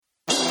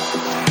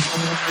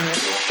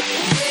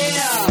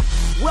Yeah!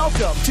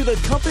 Welcome to the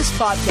Compass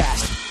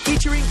Podcast,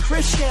 featuring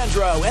Chris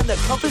Chandro and the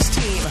Compass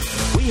team.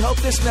 We hope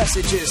this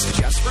message is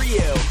just for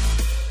you.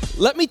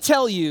 Let me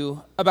tell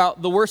you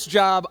about the worst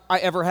job I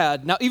ever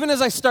had. Now, even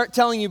as I start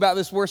telling you about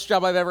this worst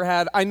job I've ever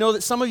had, I know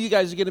that some of you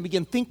guys are going to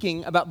begin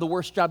thinking about the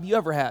worst job you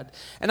ever had.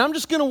 And I'm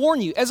just going to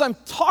warn you, as I'm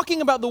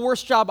talking about the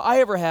worst job I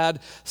ever had,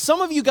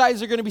 some of you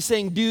guys are going to be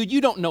saying, dude, you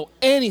don't know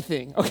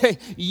anything, okay?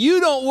 You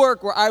don't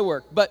work where I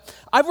work. But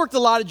I've worked a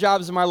lot of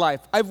jobs in my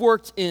life. I've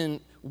worked in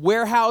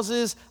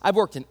warehouses. I've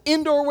worked in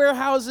indoor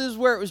warehouses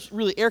where it was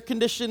really air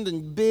conditioned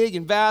and big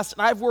and vast.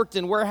 And I've worked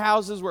in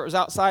warehouses where it was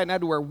outside and I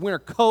had to wear a winter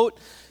coat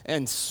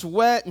and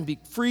sweat and be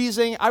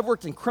freezing. I've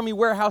worked in crummy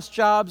warehouse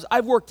jobs.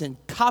 I've worked in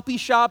copy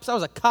shops. I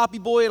was a copy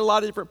boy at a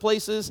lot of different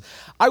places.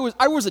 I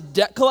was a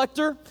debt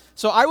collector.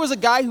 So I was a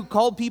guy who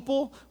called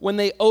people when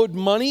they owed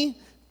money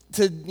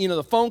to,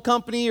 the phone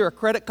company or a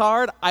credit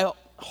card. I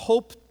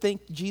hope,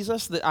 thank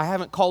Jesus, that I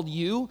haven't called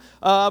you,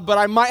 but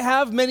I might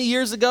have many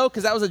years ago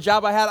because that was a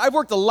job I had. I've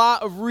worked a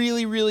lot of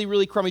really, really,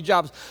 really crummy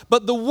jobs.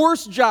 But the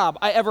worst job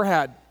I ever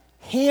had,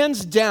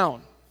 hands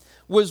down,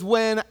 was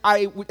when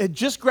I had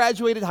just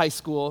graduated high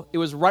school. It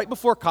was right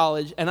before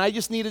college, and I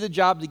just needed a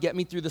job to get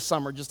me through the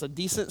summer, just a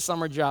decent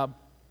summer job.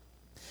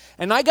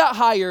 And I got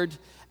hired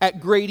at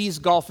Grady's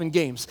Golf and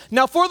Games.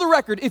 Now, for the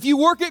record, if you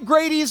work at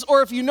Grady's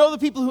or if you know the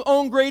people who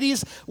own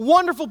Grady's,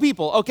 wonderful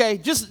people, okay?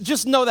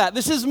 Just know that.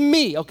 This is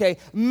me, okay?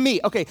 Me,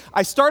 okay?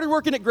 I started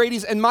working at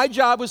Grady's, and my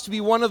job was to be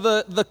one of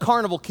the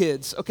carnival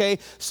kids, okay?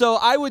 So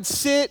I would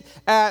sit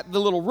at the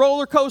little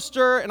roller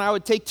coaster, and I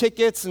would take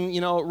tickets and,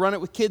 run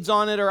it with kids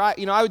on it, or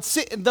I would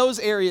sit in those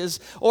areas,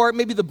 or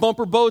maybe the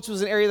bumper boats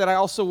was an area that I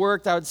also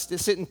worked. I would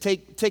sit and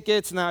take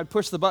tickets, and I would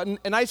push the button.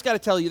 And I just got to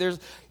tell you,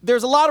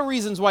 there's a lot of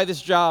reasons why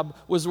this job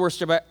was the worst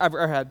job I've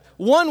ever had.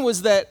 One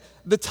was that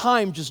the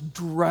time just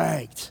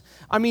dragged.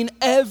 I mean,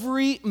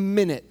 every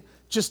minute,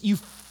 you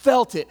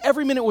felt it.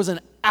 Every minute was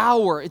an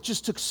hour. It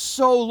just took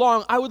so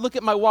long. I would look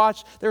at my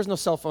watch. There was no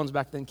cell phones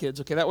back then,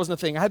 kids. Okay, that wasn't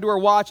a thing. I had to wear a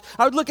watch.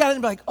 I would look at it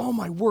and be like, oh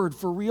my word,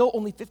 for real?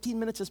 Only 15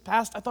 minutes has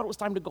passed? I thought it was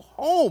time to go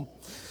home.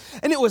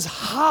 And it was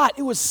hot.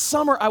 It was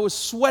summer. I was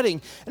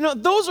sweating.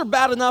 And those are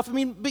bad enough. I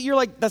mean, but you're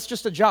like, that's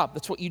just a job.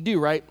 That's what you do,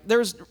 right?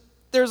 There's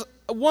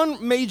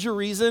one major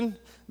reason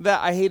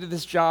that I hated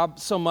this job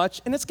so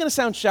much, and it's going to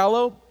sound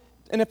shallow,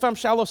 and if I'm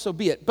shallow, so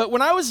be it. But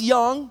when I was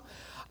young,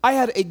 I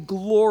had a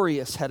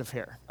glorious head of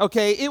hair,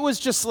 okay? It was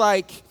just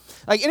like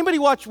anybody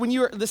watch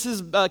this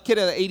is a kid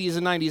of the 80s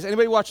and 90s,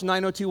 anybody watch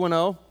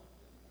 90210?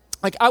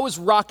 Like, I was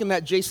rocking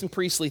that Jason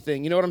Priestley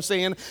thing, you know what I'm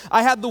saying?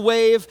 I had the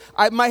wave.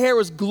 My hair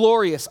was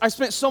glorious. I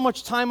spent so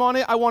much time on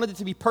it. I wanted it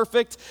to be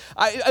perfect.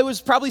 It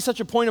was probably such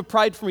a point of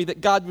pride for me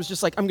that God was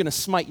just like, I'm going to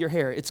smite your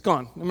hair. It's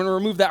gone. I'm going to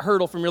remove that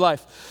hurdle from your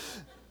life.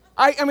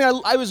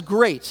 I was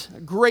great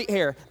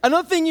hair.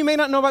 Another thing you may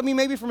not know about me,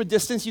 maybe from a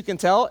distance you can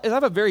tell, is I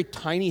have a very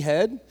tiny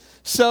head.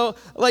 So,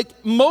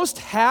 most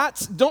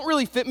hats don't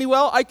really fit me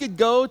well. I could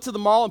go to the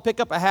mall and pick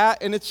up a hat,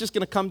 and it's just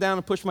going to come down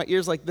and push my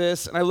ears like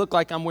this, and I look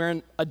like I'm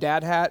wearing a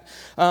dad hat,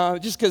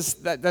 just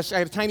because I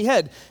have a tiny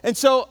head. And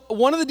so,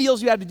 one of the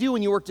deals you had to do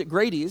when you worked at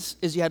Grady's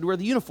is you had to wear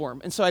the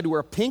uniform. And so I had to wear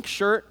a pink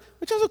shirt,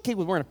 which I was okay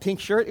with wearing a pink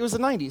shirt. It was the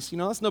 90s,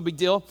 that's no big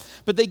deal.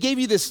 But they gave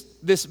you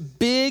this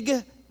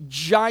big,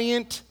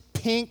 giant,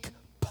 pink,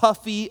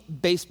 puffy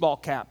baseball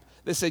cap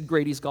that said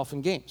Grady's Golf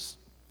and Games.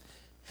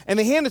 And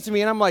they handed it to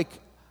me, and I'm like,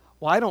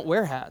 well, I don't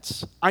wear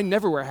hats. I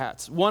never wear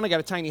hats. One, I got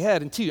a tiny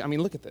head, and two,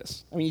 look at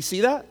this. You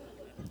see that?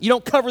 You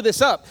don't cover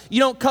this up. You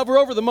don't cover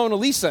over the Mona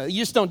Lisa. You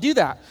just don't do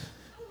that.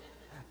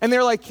 And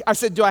they're like, I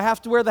said, do I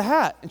have to wear the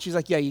hat? And she's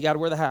like, yeah, you got to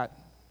wear the hat.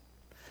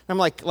 And I'm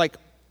like,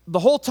 the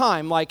whole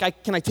time,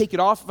 can I take it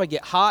off if I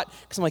get hot?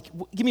 Because I'm like,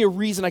 give me a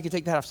reason I can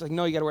take the hat off. She's like,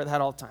 no, you got to wear the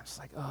hat all the time. It's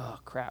like, oh,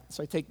 crap.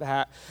 So I take the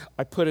hat,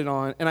 I put it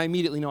on, and I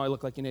immediately know I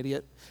look like an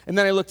idiot. And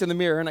then I looked in the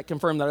mirror, and I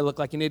confirmed that I look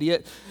like an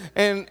idiot.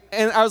 And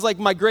I was like,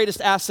 my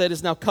greatest asset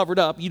is now covered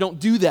up. You don't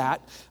do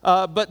that.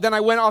 But then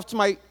I went off to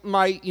my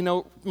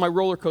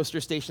roller coaster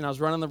station. I was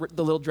running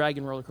the Little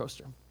Dragon roller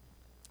coaster.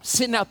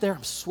 Sitting out there,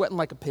 I'm sweating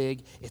like a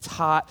pig. It's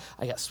hot.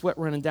 I got sweat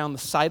running down the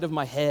side of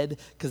my head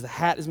because the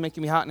hat is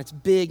making me hot, and it's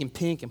big and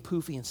pink and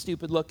poofy and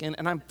stupid looking,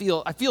 and I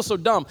feel so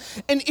dumb.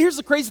 And here's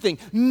the crazy thing: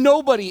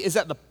 nobody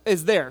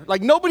is there.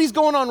 Nobody's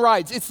going on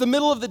rides. It's the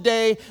middle of the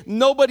day.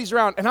 Nobody's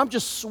around, and I'm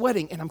just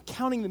sweating, and I'm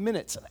counting the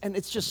minutes, and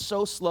it's just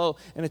so slow,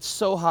 and it's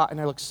so hot, and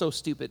I look so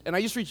stupid. And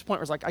I just reached a point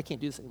where I was like, I can't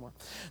do this anymore.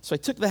 So I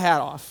took the hat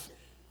off,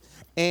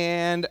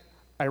 and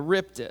I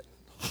ripped it.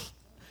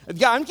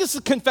 Yeah, I'm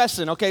just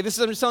confessing, okay? I'm just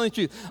telling the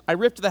truth. I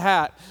ripped the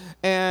hat,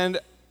 and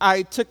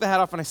I took the hat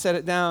off, and I set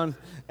it down.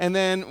 And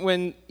then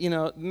when,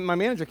 my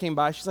manager came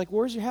by, she's like,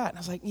 where's your hat? And I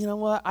was like, you know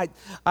what?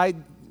 I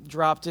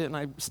dropped it, and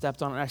I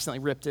stepped on it, and accidentally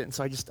ripped it, and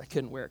so I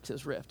couldn't wear it because it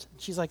was ripped.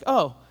 She's like,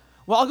 oh,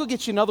 well, I'll go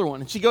get you another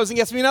one. And she goes and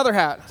gets me another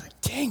hat. I was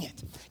like, dang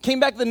it. Came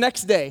back the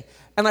next day,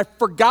 and I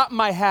forgot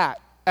my hat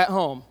at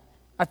home.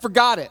 I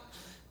forgot it.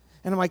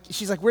 And I'm like,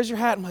 she's like, where's your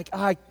hat? I'm like,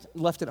 I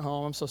left it at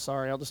home. I'm so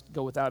sorry. I'll just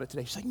go without it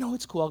today. She's like, no,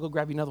 it's cool. I'll go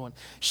grab you another one.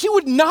 She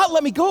would not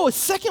let me go a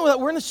second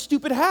without wearing a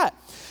stupid hat.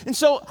 And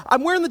so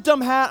I'm wearing the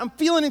dumb hat. I'm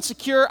feeling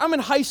insecure. I'm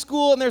in high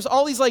school, and there's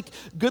all these like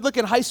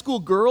good-looking high school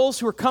girls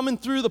who are coming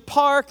through the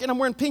park, and I'm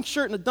wearing a pink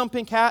shirt and a dumb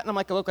pink hat, and I'm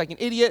like, I look like an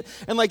idiot,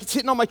 and like it's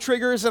hitting all my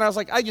triggers, and I was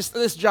like,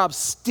 this job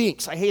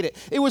stinks. I hate it.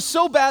 It was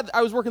so bad that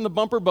I was working the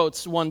bumper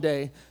boats one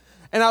day,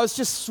 and I was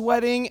just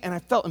sweating, and I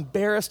felt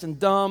embarrassed and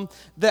dumb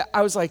that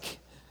I was like,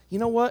 you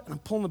know what? And I'm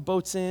pulling the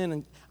boats in,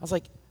 and I was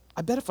like,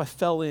 I bet if I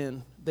fell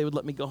in, they would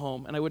let me go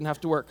home, and I wouldn't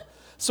have to work.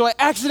 So I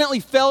accidentally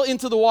fell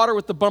into the water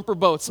with the bumper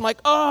boats. I'm like,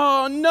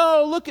 oh,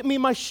 no, look at me,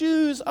 my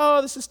shoes.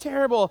 Oh, this is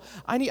terrible.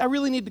 I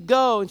really need to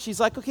go. And she's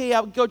like, okay,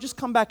 I'll go. Just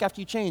come back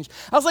after you change.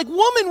 I was like,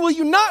 woman, will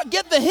you not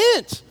get the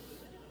hint?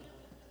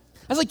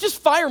 I was like,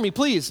 just fire me,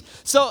 please.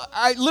 So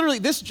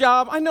this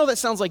job, I know that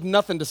sounds like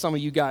nothing to some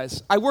of you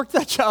guys. I worked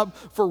that job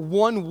for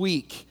 1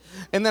 week.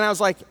 And then I was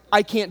like,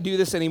 I can't do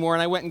this anymore.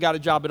 And I went and got a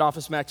job at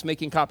Office Max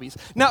making copies.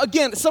 Now,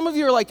 again, some of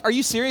you are like, are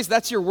you serious?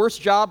 That's your worst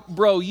job?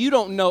 Bro, you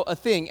don't know a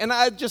thing. And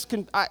I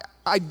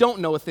don't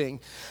know a thing.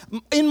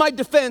 In my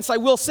defense, I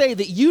will say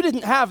that you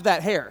didn't have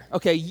that hair,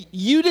 okay?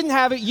 You didn't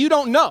have it. You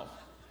don't know.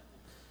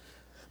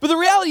 But the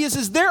reality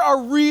is there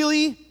are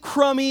really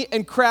crummy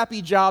and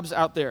crappy jobs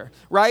out there,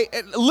 right?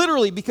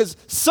 Literally, because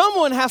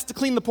someone has to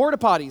clean the porta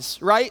potties,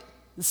 right?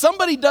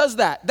 Somebody does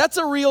that. That's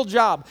a real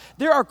job.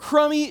 There are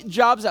crummy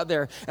jobs out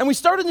there. And we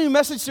started a new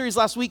message series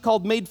last week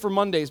called Made for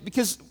Mondays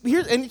because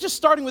and just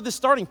starting with this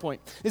starting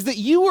point, is that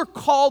you were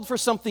called for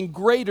something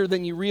greater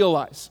than you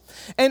realize.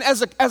 And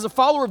as a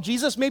follower of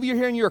Jesus, maybe you're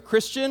here and you're a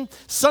Christian,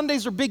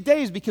 Sundays are big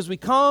days because we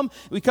come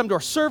to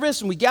our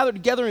service and we gather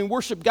together and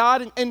worship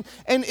God. And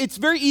it's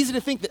very easy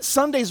to think that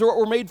Sundays are what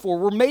we're made for.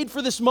 We're made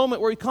for this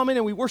moment where we come in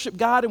and we worship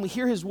God and we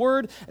hear His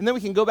word, and then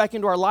we can go back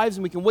into our lives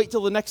and we can wait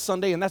till the next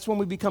Sunday, and that's when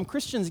we become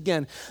Christians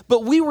again.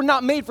 But we were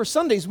not made for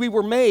Sundays. We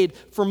were made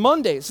for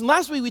Mondays. And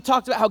last week we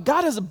talked about how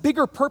God has a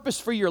bigger purpose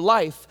for your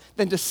life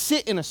than to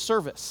sit in a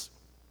service.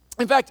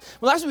 In fact,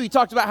 last week we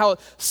talked about how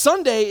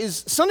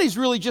Sunday's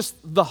really just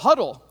the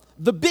huddle.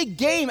 The big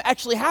game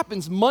actually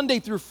happens Monday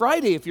through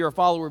Friday if you're a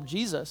follower of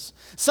Jesus.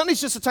 Sunday's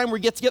just a time where we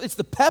get together. It's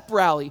the pep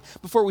rally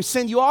before we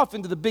send you off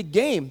into the big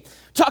game.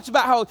 Talked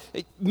about how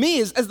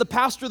as the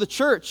pastor of the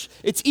church,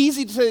 it's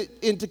easy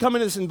to come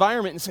into this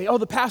environment and say, oh,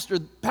 the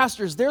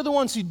pastors, they're the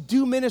ones who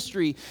do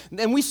ministry,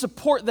 and we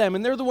support them,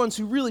 and they're the ones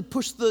who really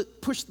push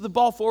the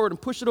ball forward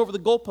and push it over the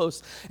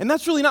goalposts. And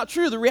that's really not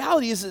true. The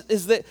reality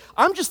is that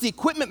I'm just the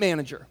equipment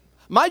manager.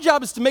 My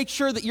job is to make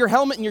sure that your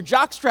helmet and your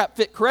jockstrap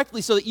fit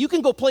correctly so that you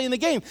can go play in the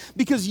game,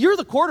 because you're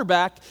the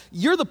quarterback,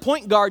 you're the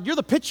point guard, you're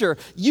the pitcher,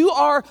 you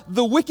are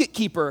the wicket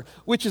keeper,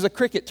 which is a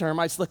cricket term.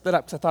 I just looked that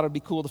up because I thought it would be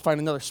cool to find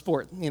another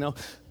sport,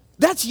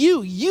 That's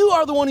you. You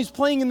are the one who's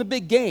playing in the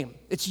big game.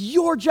 It's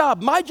your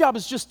job. My job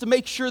is just to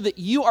make sure that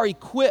you are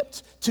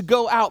equipped to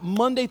go out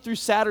Monday through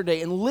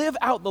Saturday and live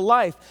out the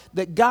life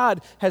that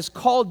God has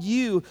called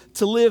you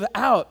to live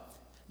out.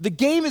 The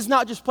game is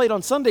not just played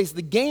on Sundays.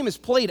 The game is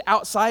played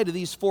outside of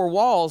these four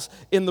walls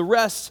in the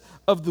rest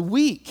of the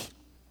week.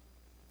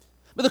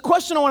 But the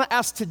question I want to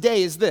ask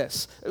today is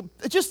this: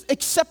 just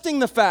accepting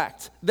the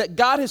fact that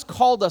God has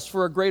called us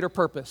for a greater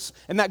purpose,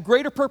 and that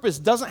greater purpose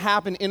doesn't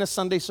happen in a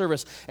Sunday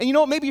service. And you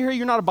know what, maybe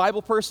you're not a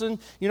Bible person,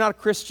 you're not a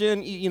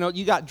Christian,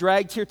 you got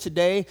dragged here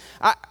today.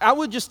 I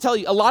would just tell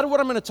you, a lot of what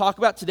I'm going to talk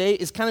about today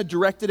is kind of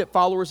directed at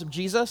followers of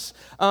Jesus.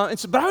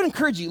 But I would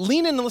encourage you,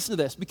 lean in and listen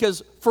to this,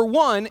 because for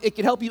one, it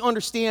could help you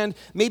understand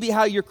maybe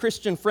how your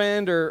Christian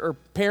friend or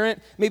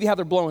parent, maybe how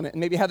they're blowing it, and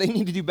maybe how they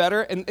need to do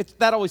better, and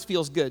that always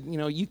feels good.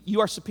 You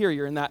are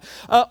superior in that.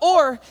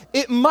 Or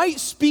it might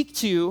speak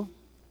to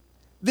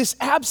this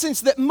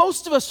absence that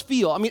most of us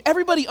feel. I mean,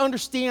 everybody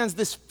understands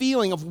this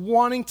feeling of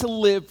wanting to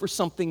live for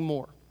something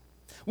more,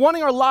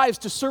 wanting our lives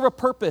to serve a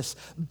purpose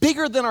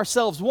bigger than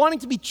ourselves, wanting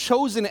to be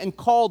chosen and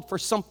called for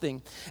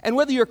something. And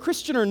whether you're a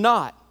Christian or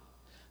not,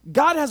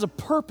 God has a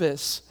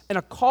purpose and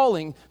a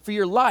calling for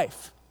your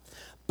life.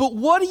 But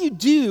what do you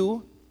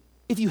do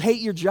if you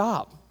hate your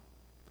job?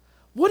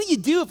 What do you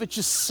do if it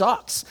just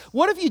sucks?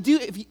 What do you do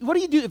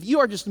if you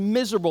are just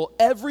miserable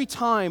every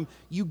time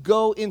you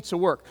go into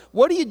work?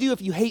 What do you do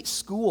if you hate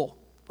school?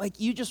 Like,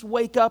 you just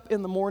wake up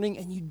in the morning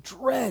and you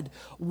dread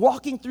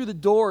walking through the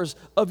doors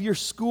of your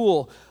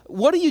school.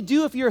 What do you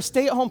do if you're a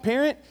stay-at-home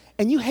parent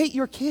and you hate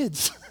your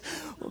kids?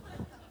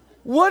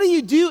 What do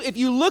you do if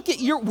you look at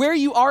where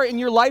you are in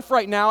your life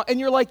right now and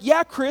you're like,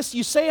 yeah, Chris,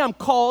 you say I'm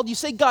called, you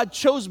say God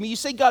chose me, you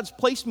say God's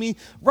placed me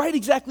right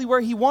exactly where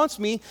He wants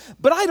me,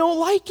 but I don't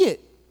like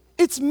it.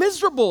 It's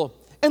miserable.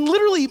 And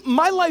literally,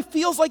 my life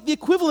feels like the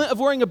equivalent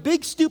of wearing a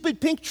big, stupid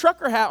pink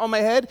trucker hat on my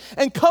head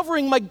and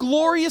covering my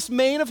glorious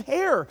mane of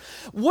hair.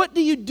 What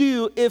do you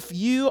do if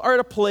you are at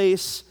a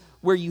place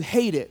where you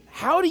hate it?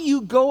 How do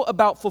you go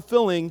about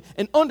fulfilling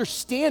and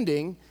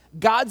understanding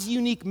God's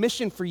unique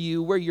mission for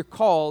you where you're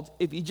called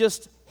if you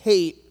just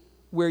hate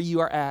where you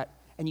are at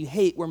and you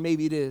hate where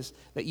maybe it is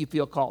that you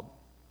feel called?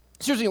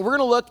 Seriously, we're going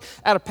to look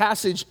at a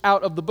passage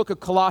out of the book of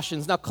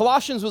Colossians. Now,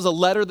 Colossians was a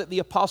letter that the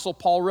Apostle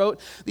Paul wrote.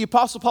 The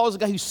Apostle Paul is a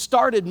guy who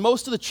started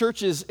most of the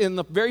churches in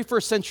the very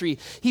first century.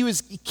 He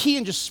was key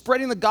in just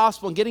spreading the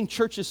gospel and getting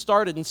churches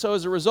started. And so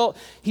as a result,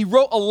 he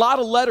wrote a lot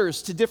of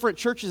letters to different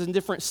churches in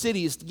different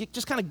cities,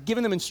 just kind of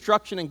giving them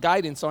instruction and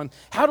guidance on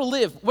how to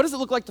live. What does it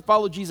look like to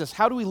follow Jesus?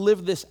 How do we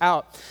live this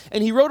out?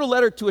 And he wrote a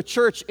letter to a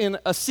church in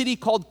a city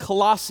called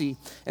Colossae.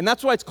 And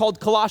that's why it's called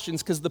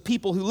Colossians, because the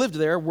people who lived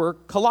there were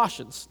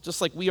Colossians,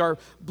 just like we are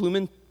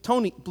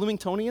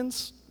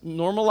Bloomingtonians,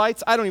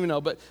 Normalites, I don't even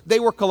know, but they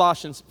were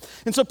Colossians.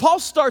 And so Paul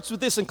starts with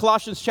this in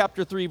Colossians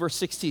chapter 3, verse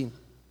 16.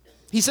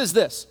 He says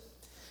this.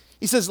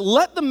 He says,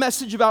 let the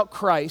message about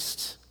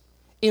Christ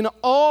in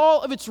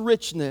all of its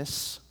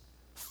richness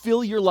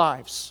fill your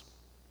lives.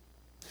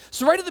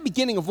 So right at the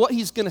beginning of what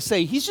he's going to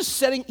say, he's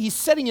setting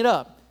it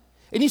up.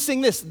 And he's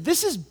saying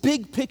this is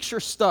big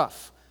picture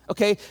stuff.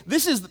 Okay?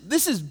 This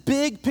is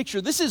big picture.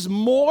 This is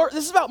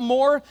about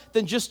more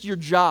than just your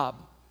job.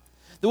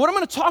 That what I'm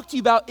going to talk to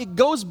you about, it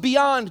goes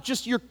beyond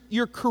just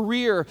your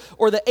career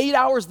or the 8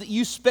 hours that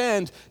you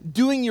spend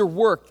doing your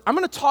work. I'm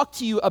going to talk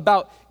to you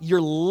about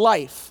your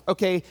life,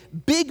 okay?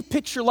 Big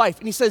picture life.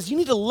 And he says, you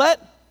need to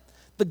let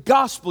the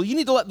gospel, you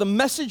need to let the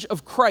message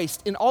of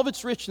Christ in all of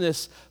its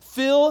richness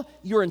fill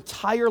your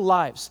entire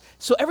lives.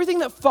 So everything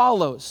that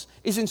follows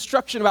is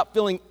instruction about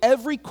filling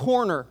every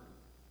corner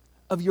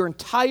of your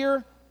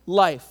entire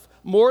life,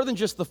 more than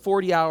just the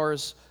 40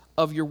 hours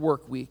of your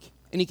work week.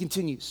 And he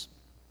continues.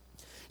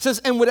 It says,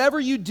 and whatever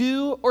you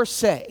do or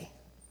say,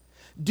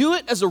 do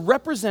it as a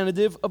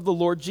representative of the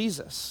Lord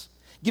Jesus,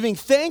 giving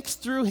thanks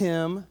through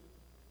him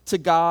to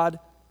God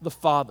the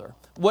Father.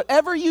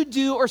 Whatever you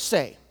do or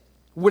say,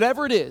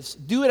 whatever it is,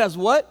 do it as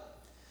what?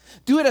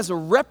 Do it as a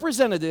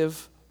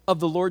representative of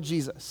the Lord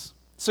Jesus.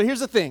 So here's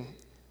the thing.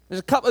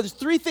 There's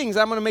three things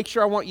I'm going to make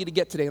sure I want you to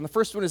get today. And the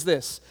first one is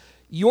this.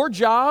 Your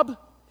job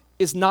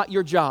is not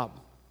your job.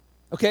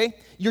 Okay?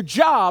 Your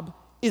job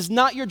is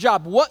not your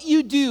job. What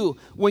you do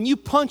when you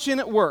punch in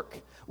at work,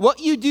 what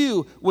you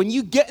do when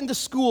you get into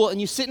school and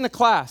you sit in a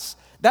class,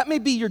 that may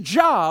be your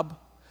job,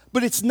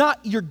 but it's not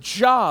your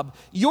job.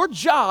 Your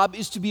job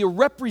is to be a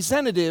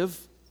representative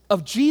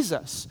of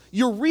Jesus.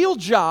 Your real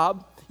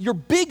job, your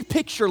big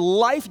picture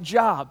life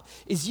job,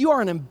 is you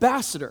are an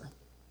ambassador.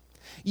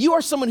 You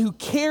are someone who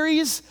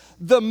carries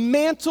the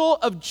mantle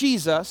of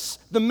Jesus,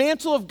 the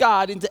mantle of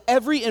God, into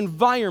every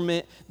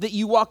environment that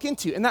you walk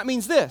into. And that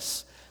means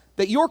this,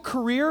 that your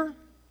career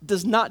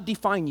does not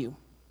define you.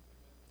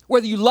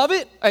 Whether you love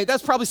it,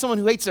 that's probably someone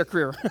who hates their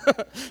career.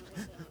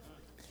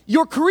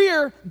 Your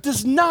career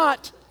does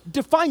not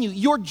define you.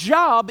 Your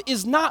job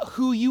is not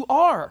who you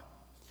are.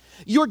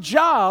 Your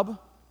job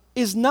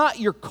is not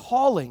your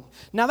calling.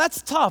 Now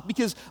that's tough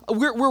because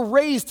we're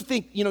raised to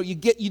think, you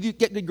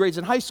get good grades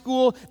in high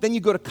school, then you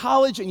go to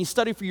college and you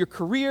study for your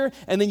career,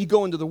 and then you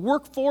go into the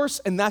workforce,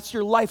 and that's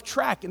your life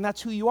track, and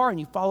that's who you are, and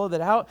you follow that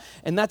out,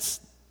 and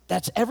that's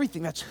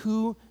everything. That's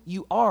who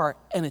you are,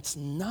 and it's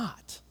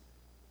not.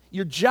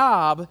 Your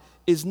job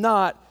is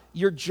not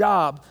your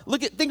job.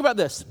 Think about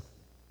this.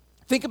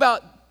 Think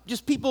about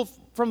just people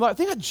think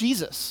about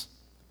Jesus.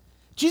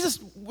 Jesus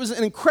was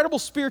an incredible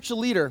spiritual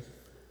leader,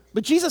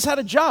 but Jesus had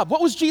a job.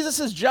 What was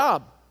Jesus'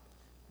 job?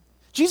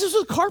 Jesus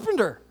was a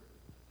carpenter.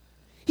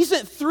 He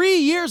spent 3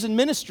 years in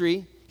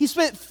ministry. He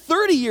spent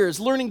 30 years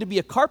learning to be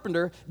a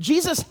carpenter.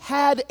 Jesus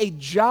had a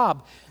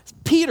job.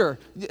 Peter,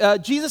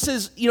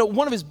 Jesus'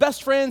 one of his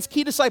best friends,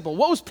 key disciple.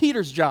 What was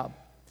Peter's job?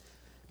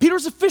 Peter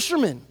was a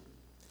fisherman.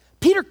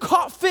 Peter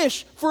caught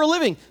fish for a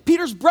living.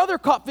 Peter's brother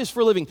caught fish for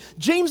a living.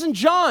 James and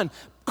John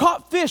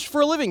caught fish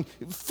for a living.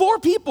 4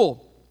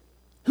 people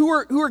who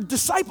were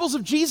disciples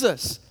of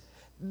Jesus.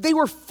 They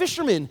were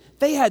fishermen.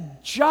 They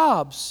had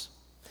jobs.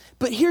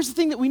 But here's the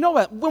thing that we know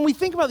about. When we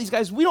think about these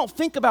guys, we don't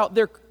think about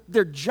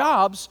their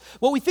jobs.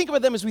 What we think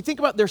about them is we think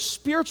about their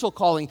spiritual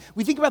calling.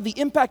 We think about the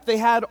impact they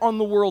had on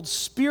the world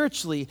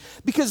spiritually,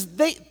 because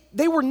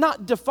they were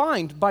not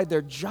defined by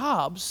their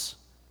jobs.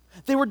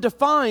 They were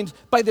defined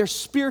by their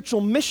spiritual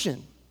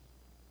mission.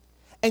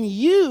 And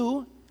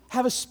you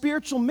have a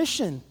spiritual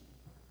mission.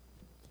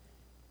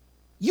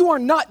 You are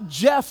not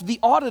Jeff, the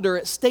auditor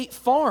at State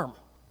Farm.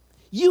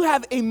 You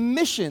have a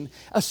mission,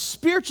 a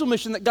spiritual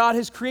mission that God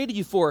has created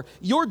you for.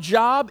 Your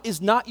job is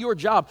not your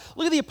job.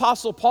 Look at the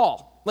Apostle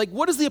Paul.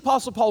 What is the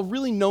Apostle Paul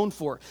really known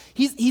for?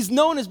 He's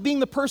known as being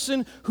the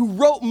person who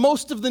wrote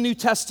most of the New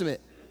Testament.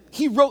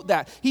 He wrote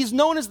that. He's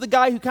known as the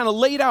guy who kind of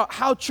laid out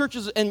how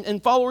churches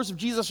and followers of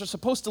Jesus are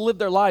supposed to live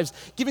their lives,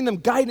 giving them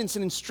guidance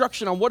and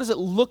instruction on what does it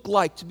look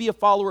like to be a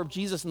follower of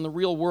Jesus in the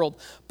real world.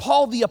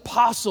 Paul the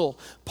apostle,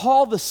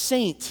 Paul the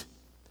saint.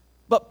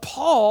 But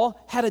Paul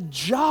had a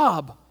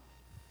job.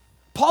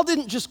 Paul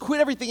didn't just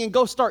quit everything and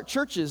go start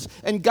churches,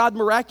 and God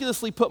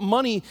miraculously put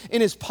money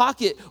in his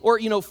pocket or,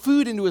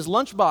 food into his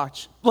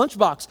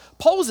lunchbox.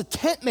 Paul was a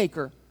tent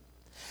maker.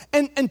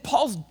 And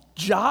Paul's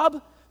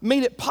job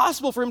made it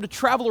possible for him to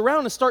travel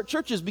around and start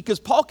churches because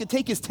Paul could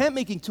take his tent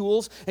making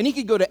tools and he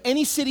could go to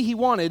any city he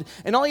wanted,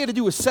 and all he had to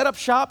do was set up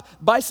shop,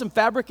 buy some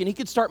fabric, and he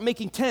could start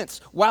making tents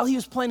while he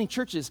was planting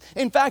churches.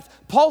 In fact,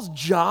 Paul's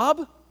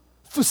job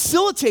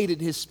facilitated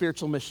his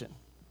spiritual mission.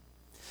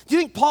 Do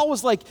you think Paul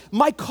was like,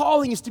 my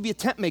calling is to be a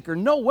tent maker?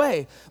 No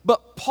way.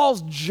 But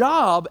Paul's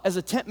job as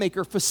a tent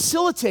maker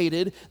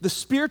facilitated the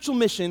spiritual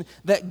mission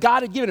that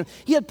God had given him.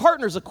 He had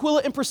partners,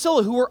 Aquila and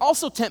Priscilla, who were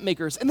also tent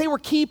makers, and they were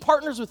key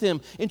partners with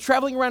him in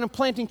traveling around and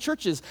planting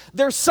churches.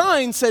 Their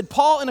sign said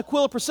Paul and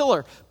Aquila,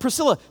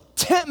 Priscilla,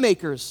 tent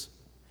makers.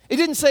 It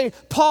didn't say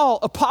Paul,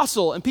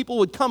 apostle, and people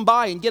would come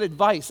by and get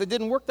advice. It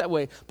didn't work that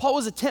way. Paul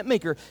was a tent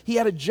maker. He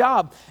had a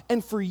job.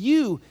 And for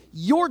you,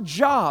 your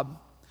job,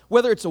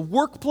 whether it's a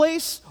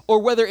workplace or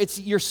whether it's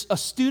you're a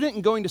student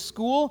and going to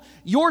school,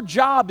 your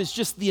job is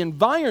just the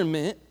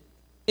environment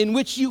in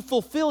which you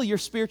fulfill your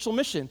spiritual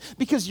mission.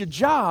 Because your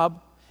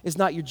job is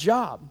not your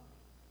job.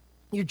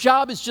 Your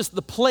job is just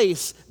the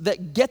place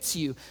that gets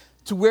you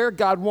to where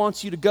God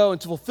wants you to go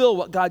and to fulfill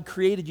what God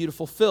created you to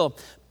fulfill.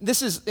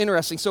 This is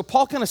interesting. So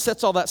Paul kind of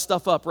sets all that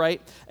stuff up,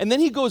 right? And then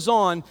he goes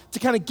on to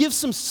kind of give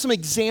some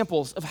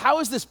examples of how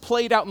is this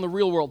played out in the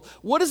real world.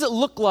 What does it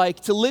look like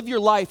to live your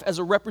life as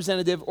a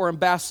representative or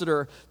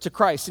ambassador to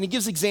Christ? And he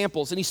gives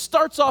examples. And he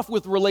starts off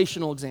with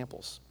relational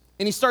examples.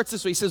 And he starts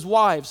this way. He says,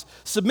 wives,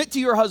 submit to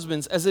your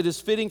husbands as it is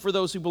fitting for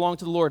those who belong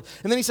to the Lord.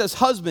 And then he says,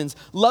 husbands,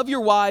 love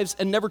your wives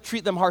and never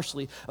treat them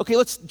harshly. Okay,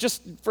 let's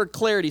just for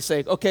clarity's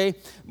sake, okay?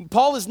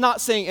 Paul is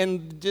not saying,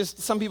 and just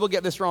some people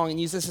get this wrong and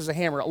use this as a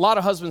hammer. A lot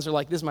of husbands are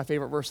like, this is my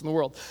favorite verse in the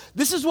world.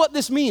 This is what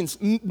this means.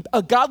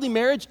 A godly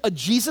marriage, a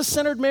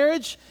Jesus-centered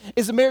marriage,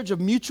 is a marriage of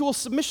mutual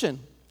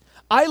submission.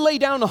 I lay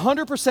down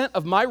 100%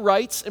 of my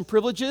rights and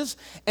privileges,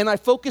 and I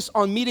focus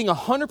on meeting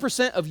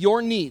 100% of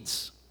your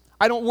needs.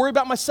 I don't worry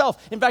about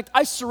myself. In fact,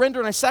 I surrender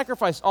and I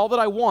sacrifice all that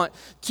I want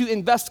to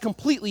invest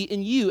completely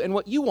in you and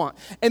what you want.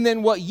 And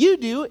then what you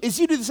do is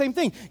you do the same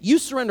thing. You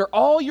surrender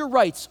all your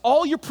rights,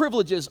 all your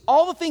privileges,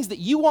 all the things that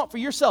you want for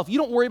yourself. You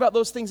don't worry about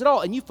those things at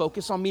all, and you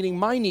focus on meeting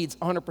my needs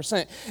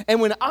 100%.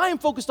 And when I am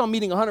focused on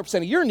meeting 100%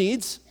 of your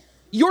needs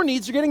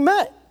are getting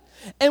met.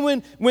 And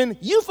when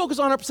you focus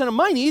on 100% of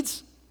my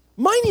needs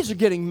are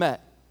getting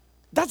met.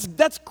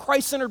 That's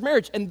Christ-centered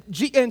marriage. And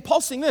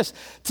Paul's saying this,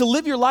 to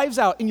live your lives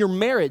out in your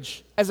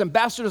marriage as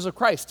ambassadors of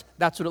Christ,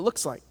 that's what it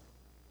looks like.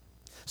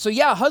 So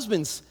yeah,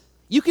 husbands,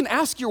 you can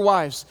ask your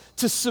wives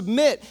to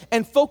submit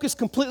and focus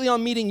completely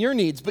on meeting your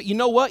needs. But you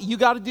know what you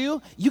got to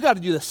do? You got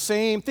to do the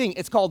same thing.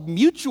 It's called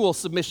mutual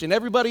submission.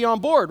 Everybody on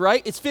board,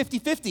 right? It's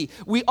 50-50.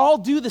 We all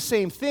do the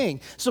same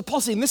thing. So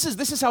Paul's saying this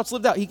is how it's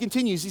lived out. He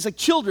continues. He's like,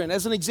 children,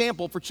 as an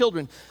example for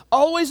children,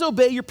 always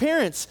obey your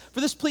parents,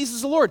 for this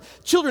pleases the Lord.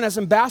 Children, as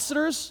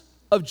ambassadors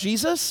of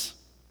Jesus,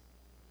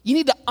 you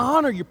need to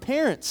honor your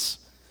parents.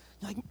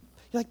 You're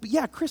like, but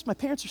yeah, Chris, my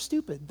parents are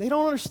stupid. They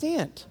don't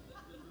understand.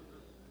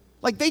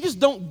 Like, they just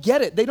don't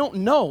get it. They don't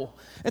know.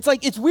 It's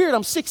like, it's weird.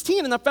 I'm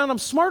 16 and I found I'm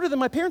smarter than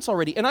my parents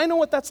already. And I know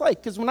what that's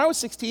like, because when I was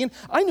 16,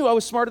 I knew I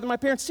was smarter than my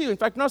parents too. In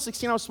fact, when I was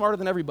 16, I was smarter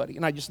than everybody,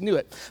 and I just knew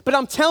it. But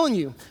I'm telling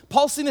you,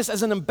 Paul's seen this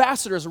as an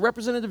ambassador, as a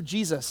representative of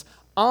Jesus.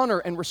 Honor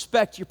and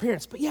respect your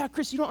parents. But yeah,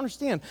 Chris, you don't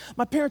understand.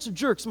 My parents are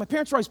jerks. My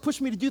parents are always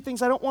pushing me to do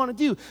things I don't want to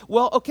do.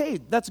 Well, okay,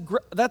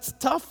 that's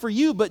tough for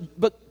you,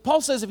 but Paul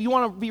says if you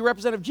want to be a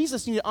representative of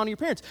Jesus, you need to honor your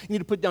parents. You need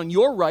to put down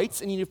your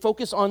rights, and you need to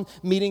focus on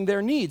meeting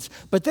their needs.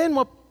 But then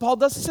what Paul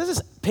does, he says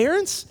this,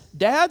 parents,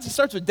 dads, he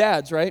starts with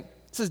dads, right?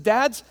 He says,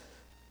 dads,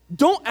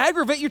 don't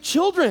aggravate your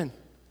children,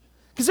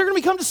 because they're going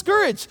to become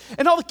discouraged.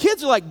 And all the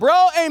kids are like,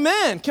 bro,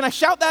 amen. Can I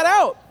shout that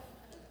out?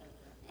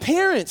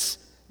 Parents,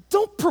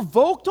 don't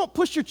provoke, don't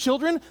push your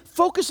children.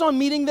 Focus on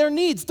meeting their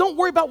needs. Don't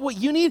worry about what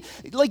you need.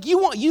 Like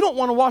you don't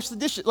want to wash the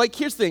dishes. Like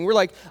here's the thing, we're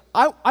like,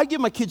 I give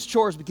my kids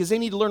chores because they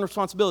need to learn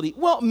responsibility.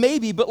 Well,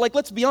 maybe, but like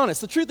let's be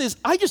honest. The truth is,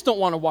 I just don't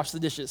want to wash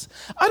the dishes.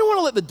 I don't want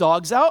to let the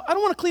dogs out. I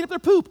don't want to clean up their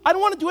poop. I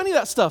don't want to do any of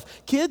that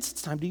stuff. Kids,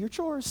 it's time to do your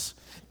chores.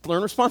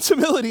 Learn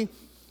responsibility.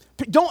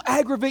 Don't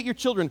aggravate your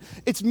children.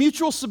 It's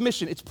mutual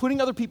submission. It's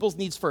putting other people's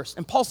needs first.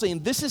 And Paul's saying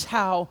this is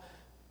how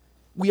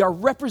we are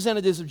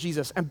representatives of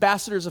Jesus,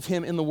 ambassadors of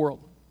him in the world.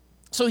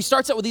 So he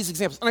starts out with these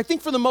examples. And I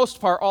think for the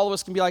most part, all of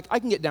us can be like, I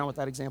can get down with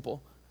that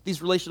example.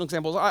 These relational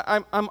examples,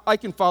 I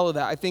can follow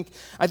that. I think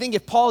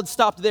if Paul had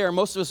stopped there,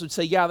 most of us would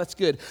say, yeah, that's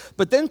good.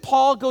 But then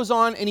Paul goes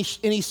on and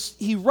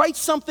he writes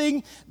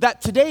something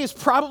that today is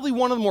probably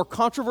one of the more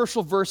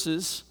controversial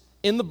verses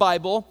in the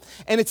Bible.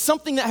 And it's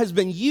something that has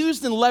been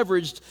used and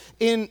leveraged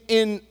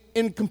in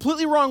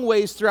completely wrong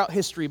ways throughout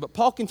history. But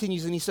Paul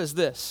continues and he says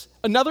this.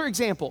 Another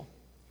example.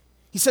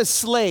 He says,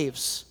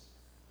 slaves,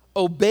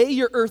 obey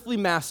your earthly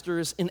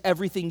masters in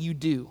everything you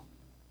do.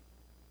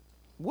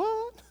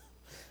 What?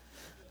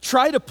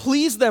 Try to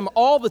please them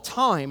all the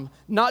time,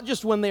 not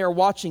just when they are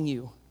watching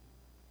you.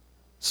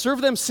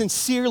 Serve them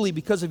sincerely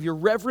because of your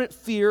reverent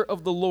fear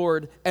of the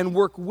Lord, and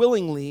work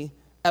willingly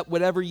at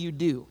whatever you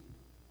do.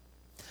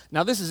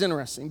 Now, this is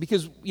interesting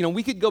because,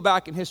 we could go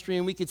back in history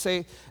and we could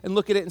say and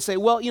look at it and say,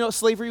 well,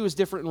 slavery was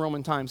different in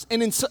Roman times.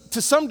 And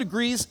to some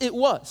degrees, it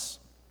was.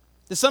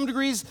 To some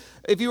degrees,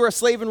 if you were a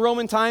slave in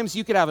Roman times,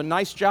 you could have a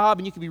nice job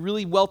and you could be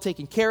really well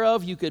taken care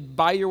of. You could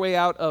buy your way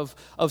out of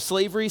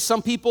slavery.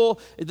 Some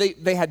people,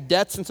 they had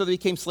debts, and so they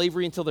became slaves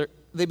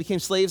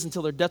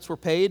until their debts were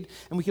paid.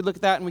 And we could look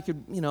at that and we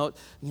could,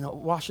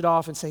 wash it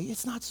off and say,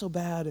 it's not so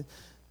bad.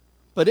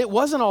 But it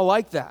wasn't all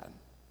like that.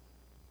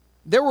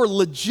 There were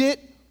legit,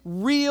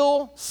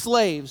 real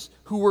slaves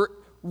who were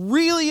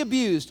really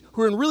abused,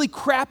 who were in really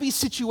crappy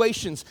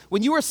situations.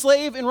 When you were a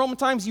slave in Roman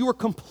times, you were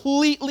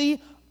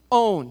completely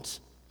owned.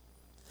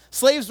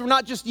 Slaves were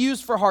not just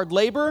used for hard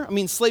labor. I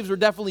mean, slaves were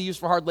definitely used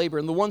for hard labor,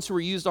 and the ones who were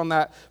used on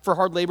that for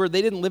hard labor,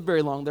 they didn't live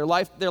very long. Their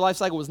life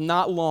cycle was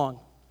not long.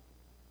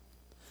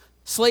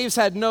 Slaves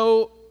had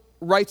no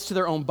rights to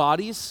their own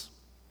bodies.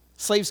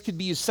 Slaves could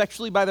be used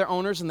sexually by their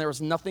owners, and there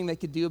was nothing they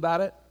could do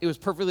about it. It was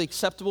perfectly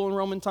acceptable in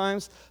Roman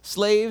times.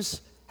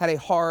 Slaves had a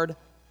hard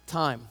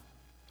time.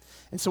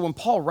 And so when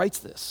Paul writes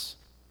this,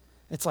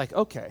 it's like,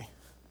 okay,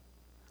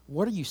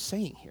 what are you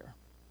saying here?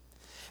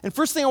 And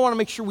first thing I want to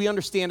make sure we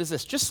understand is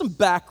this, just some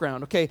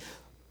background, okay?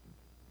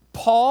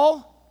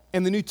 Paul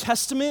and the New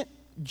Testament,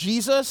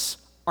 Jesus,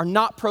 are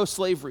not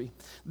pro-slavery.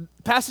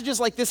 Passages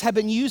like this have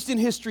been used in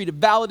history to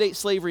validate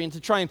slavery and to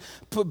try and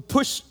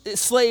push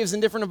slaves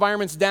in different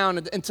environments down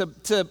and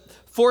to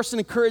force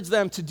and encourage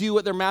them to do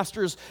what their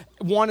masters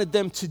wanted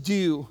them to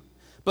do.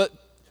 But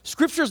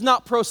Scripture is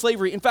not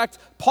pro-slavery. In fact,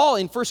 Paul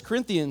in 1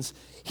 Corinthians,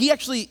 he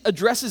actually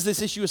addresses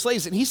this issue of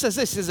slaves, and he says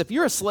this, he says, if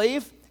you're a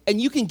slave and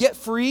you can get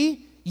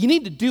free, you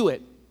need to do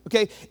it,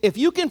 okay? If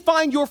you can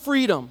find your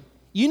freedom,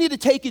 you need to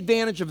take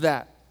advantage of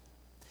that.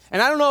 And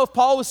I don't know if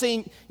Paul was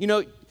saying,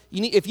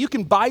 if you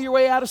can buy your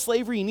way out of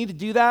slavery, you need to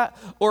do that.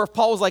 Or if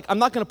Paul was like, I'm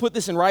not going to put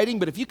this in writing,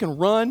 but if you can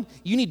run,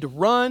 you need to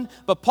run.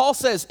 But Paul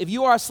says, if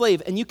you are a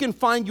slave and you can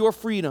find your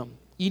freedom,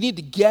 you need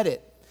to get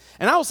it.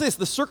 And I will say this,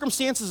 the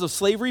circumstances of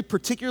slavery,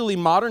 particularly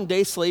modern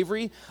day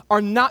slavery,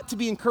 are not to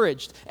be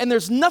encouraged. And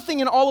there's nothing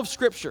in all of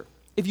Scripture.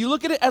 If you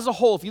look at it as a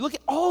whole, if you look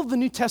at all of the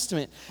New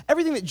Testament,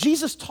 everything that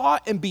Jesus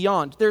taught and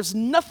beyond, there's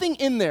nothing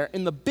in there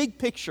in the big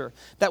picture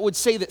that would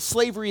say that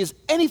slavery is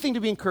anything to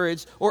be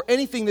encouraged or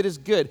anything that is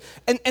good.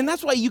 And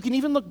that's why you can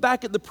even look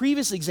back at the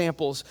previous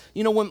examples.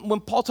 When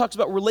Paul talks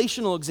about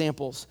relational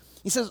examples,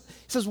 he says,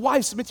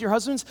 wives, submit to your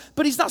husbands,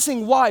 but he's not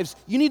saying, wives,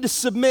 you need to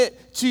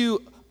submit to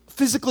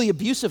physically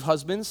abusive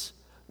husbands.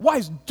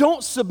 Wives,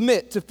 don't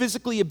submit to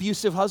physically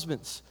abusive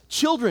husbands.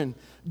 Children,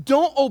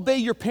 don't obey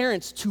your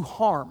parents to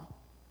harm.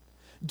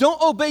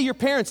 Don't obey your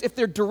parents if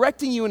they're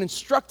directing you and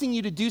instructing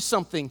you to do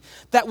something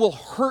that will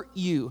hurt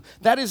you.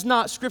 That is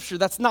not Scripture.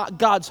 That's not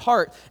God's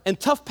heart. And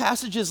tough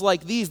passages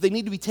like these, they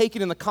need to be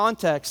taken in the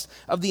context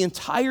of the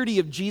entirety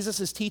of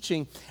Jesus'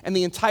 teaching and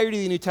the entirety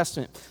of the New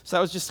Testament. So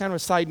that was just kind of a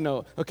side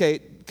note, okay?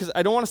 Because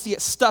I don't want us to get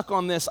stuck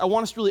on this. I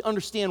want us to really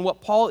understand what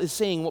Paul is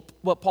saying,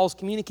 what Paul's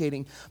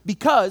communicating.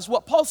 Because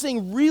what Paul's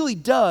saying really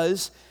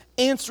does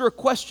answer a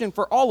question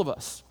for all of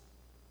us.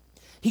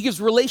 He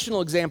gives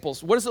relational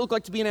examples. What does it look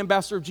like to be an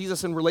ambassador of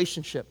Jesus in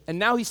relationship? And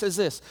now he says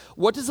this,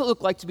 what does it look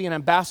like to be an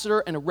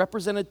ambassador and a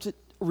representative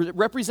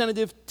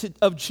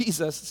of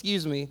Jesus,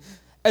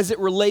 as it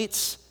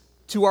relates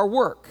to our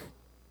work?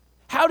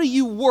 How do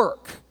you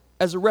work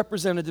as a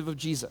representative of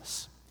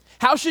Jesus?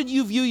 How should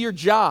you view your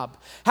job?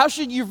 How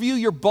should you view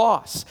your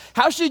boss?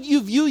 How should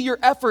you view your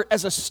effort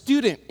as a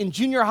student in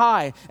junior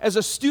high, as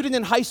a student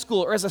in high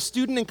school, or as a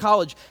student in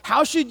college?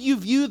 How should you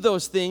view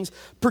those things,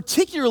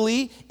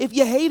 particularly if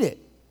you hate it?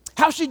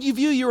 How should you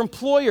view your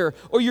employer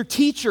or your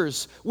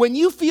teachers when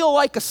you feel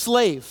like a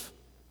slave?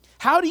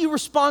 How do you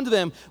respond to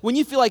them when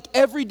you feel like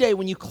every day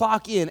when you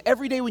clock in,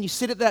 every day when you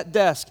sit at that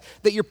desk,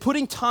 that you're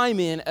putting time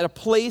in at a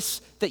place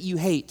that you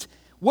hate?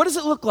 What does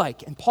it look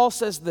like? And Paul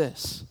says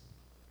this.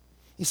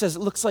 He says it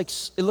looks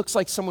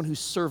like someone who's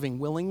serving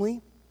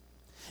willingly.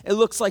 It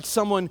looks like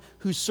someone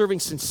who's serving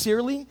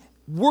sincerely,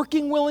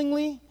 working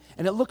willingly,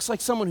 and it looks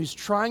like someone who's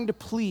trying to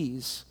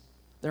please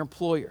their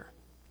employer.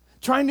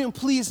 Trying to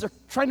please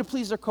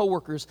their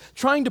coworkers,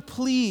 trying to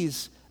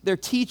please their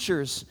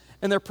teachers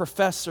and their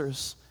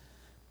professors.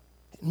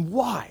 And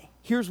why?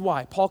 Here's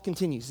why. Paul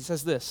continues. He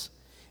says this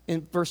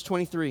in verse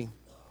 23.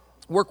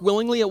 Work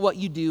willingly at what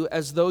you do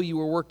as though you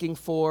were working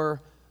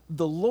for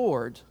the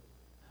Lord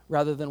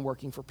rather than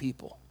working for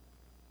people.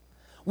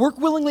 Work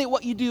willingly at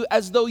what you do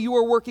as though you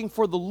were working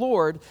for the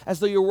Lord, as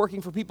though you were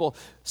working for people.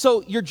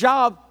 So your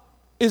job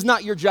is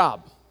not your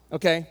job,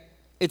 okay?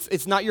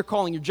 It's not your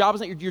calling. Your job is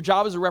not your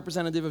job is a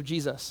representative of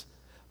Jesus.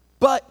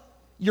 But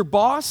your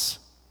boss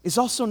is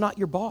also not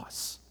your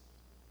boss.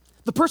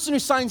 The person who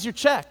signs your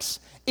checks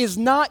is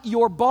not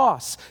your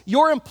boss.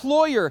 Your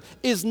employer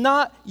is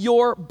not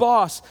your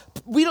boss.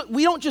 We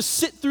don't just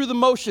sit through the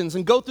motions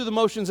and go through the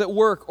motions at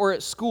work or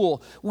at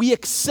school. We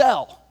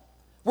excel.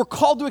 We're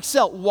called to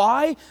excel.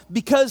 Why?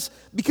 Because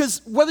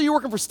whether you're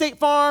working for State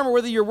Farm or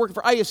whether you're working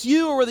for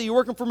ISU or whether you're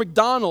working for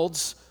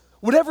McDonald's,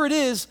 whatever it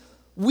is,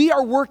 we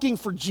are working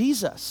for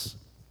Jesus.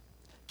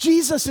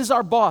 Jesus is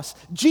our boss.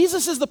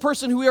 Jesus is the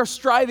person who we are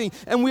striving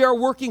and we are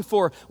working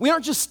for. We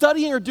aren't just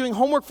studying or doing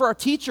homework for our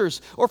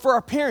teachers or for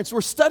our parents. We're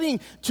studying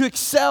to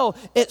excel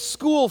at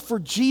school for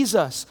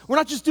Jesus. We're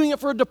not just doing it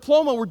for a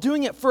diploma, we're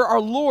doing it for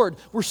our Lord.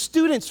 We're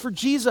students for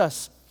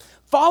Jesus.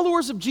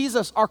 Followers of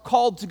Jesus are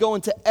called to go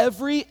into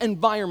every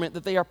environment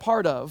that they are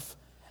part of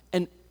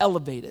and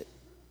elevate it.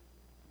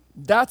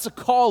 That's a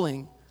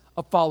calling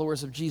of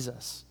followers of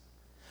Jesus.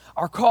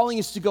 Our calling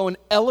is to go and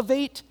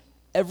elevate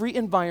every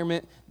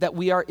environment that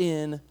we are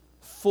in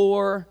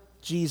for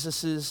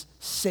Jesus'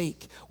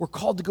 sake. We're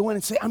called to go in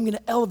and say, I'm going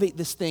to elevate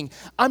this thing.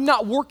 I'm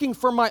not working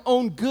for my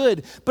own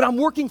good, but I'm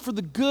working for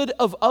the good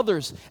of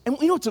others. And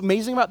you know what's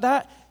amazing about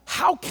that?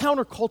 How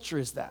counterculture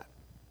is that?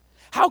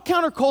 How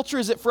counterculture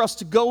is it for us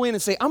to go in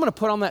and say, I'm going to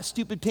put on that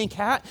stupid pink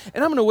hat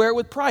and I'm going to wear it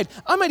with pride.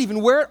 I might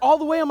even wear it all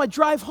the way on my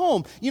drive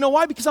home. You know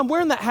why? Because I'm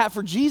wearing that hat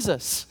for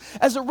Jesus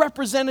as a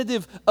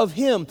representative of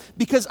him.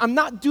 Because I'm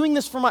not doing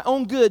this for my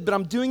own good, but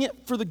I'm doing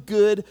it for the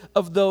good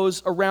of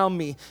those around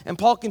me. And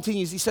Paul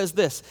continues, he says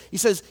this. He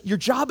says, your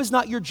job is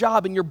not your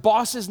job and your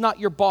boss is not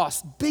your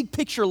boss. Big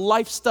picture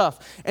life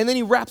stuff. And then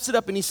he wraps it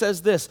up and he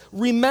says this,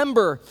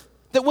 remember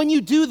that when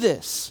you do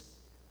this,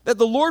 that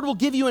the Lord will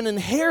give you an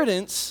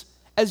inheritance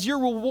as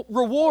your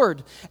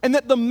reward, and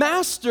that the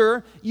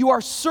master you are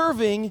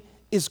serving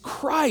is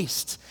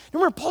Christ.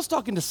 Remember, Paul's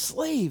talking to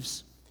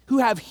slaves who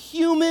have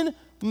human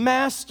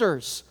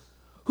masters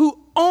who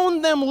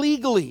own them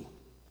legally.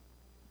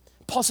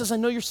 Paul says, I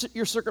know your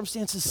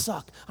circumstances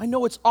suck. I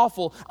know it's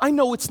awful. I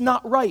know it's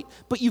not right,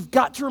 but you've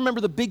got to remember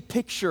the big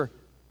picture.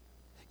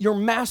 Your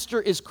master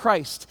is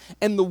Christ,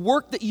 and the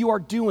work that you are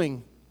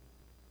doing,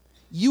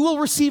 you will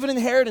receive an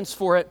inheritance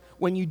for it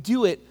when you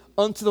do it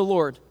unto the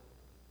Lord.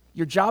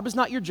 Your job is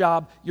not your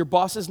job. Your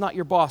boss is not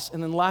your boss.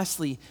 And then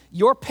lastly,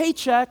 your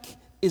paycheck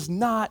is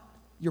not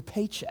your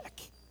paycheck.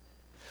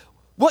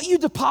 What you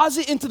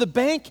deposit into the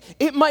bank,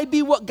 it might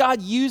be what God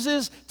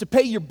uses to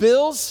pay your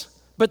bills,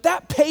 but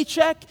that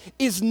paycheck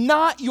is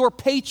not your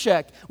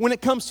paycheck when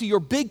it comes to your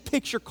big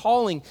picture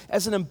calling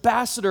as an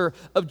ambassador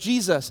of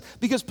Jesus.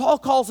 Because Paul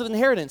calls it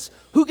inheritance.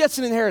 Who gets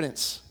an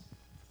inheritance?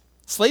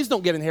 Slaves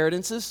don't get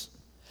inheritances.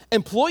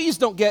 Employees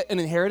don't get an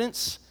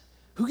inheritance.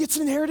 Who gets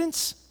an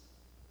inheritance?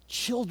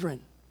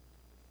 Children,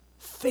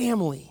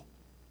 family.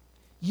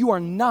 You are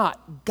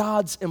not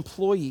God's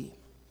employee.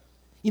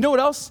 You know what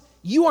else?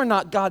 You are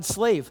not God's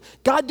slave.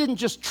 God didn't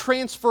just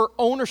transfer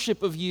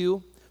ownership of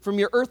you from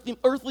your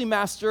earthly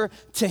master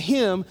to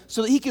him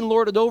so that he can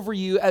lord it over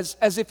you as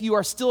if you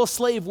are still a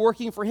slave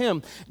working for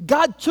him.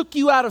 God took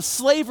you out of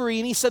slavery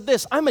and he said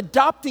this, I'm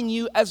adopting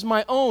you as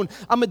my own.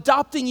 I'm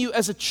adopting you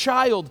as a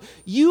child.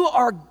 You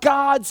are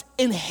God's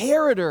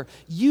inheritor.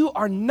 You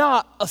are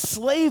not a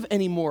slave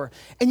anymore.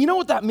 And you know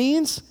what that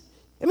means?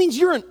 It means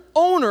you're an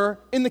owner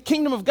in the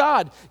kingdom of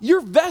God.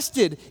 You're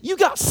vested. You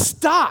got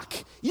stock.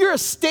 You're a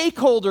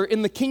stakeholder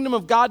in the kingdom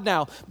of God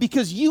now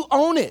because you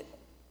own it.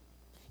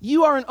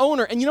 You are an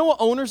owner. And you know what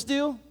owners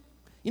do?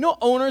 You know what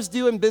owners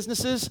do in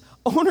businesses?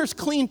 Owners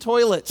clean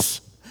toilets.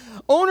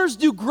 Owners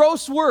do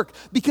gross work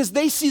because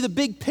they see the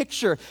big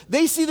picture.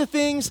 They see the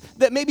things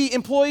that maybe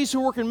employees who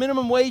work in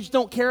minimum wage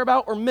don't care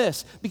about or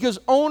miss, because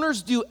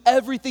owners do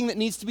everything that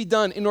needs to be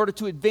done in order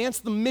to advance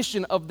the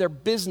mission of their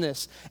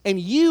business. And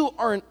you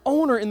are an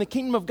owner in the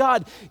kingdom of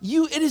God.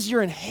 It is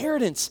your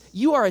inheritance.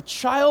 You are a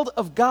child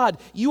of God.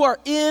 You are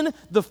in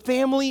the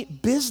family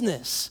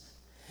business.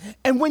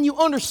 And when you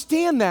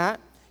understand that,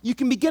 you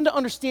can begin to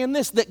understand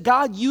this, that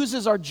God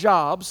uses our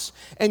jobs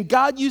and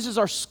God uses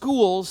our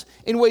schools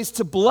in ways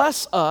to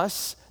bless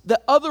us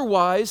that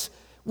otherwise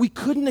we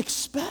couldn't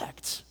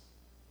expect.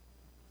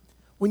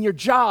 When you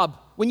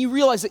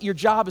realize that your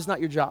job is not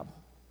your job,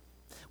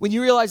 when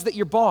you realize that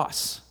your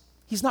boss,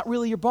 he's not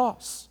really your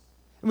boss,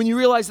 and when you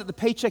realize that the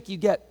paycheck you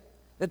get,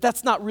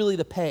 that's not really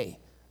the pay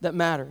that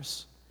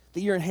matters,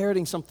 that you're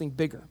inheriting something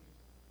bigger.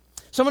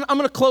 So I'm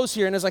going to close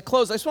here, and as I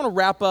close, I just want to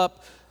wrap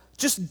up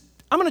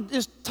I'm going to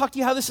just talk to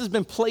you how this has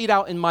been played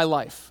out in my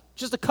life.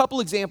 Just a couple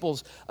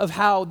examples of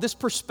how this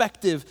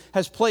perspective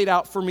has played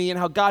out for me and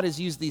how God has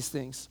used these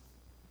things.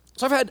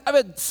 So I've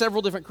had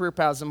several different career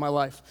paths in my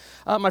life.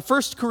 My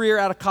first career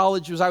out of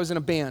college was I was in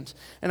a band.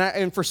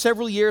 And for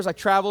several years I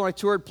traveled and I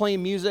toured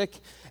playing music.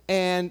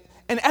 And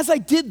as I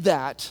did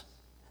that,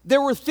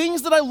 there were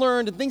things that I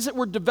learned and things that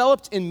were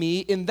developed in me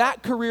in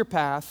that career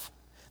path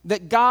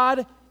that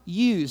God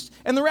used.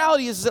 And the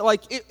reality is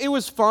that it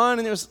was fun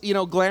and it was,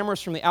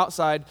 glamorous from the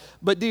outside,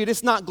 but dude,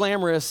 it's not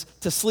glamorous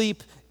to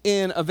sleep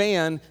in a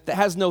van that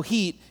has no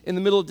heat in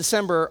the middle of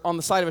December on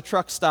the side of a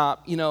truck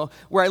stop,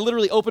 where I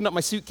literally opened up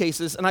my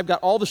suitcases and I've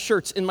got all the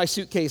shirts in my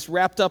suitcase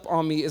wrapped up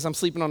on me as I'm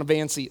sleeping on a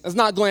van seat. That's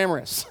not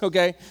glamorous,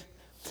 okay?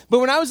 But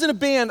when I was in a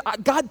band,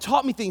 God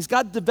taught me things.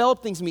 God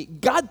developed things in me.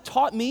 God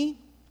taught me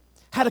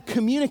how to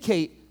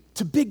communicate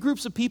to big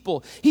groups of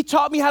people. He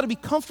taught me how to be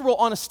comfortable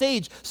on a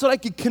stage so that I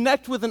could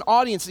connect with an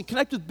audience and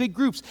connect with big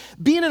groups.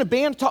 Being in a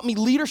band taught me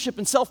leadership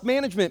and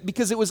self-management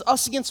because it was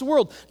us against the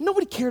world.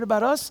 Nobody cared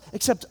about us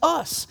except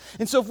us.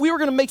 And so if we were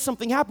going to make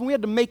something happen, we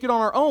had to make it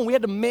on our own. We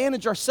had to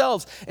manage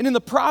ourselves. And in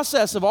the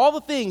process of all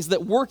the things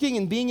that working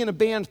and being in a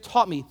band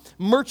taught me,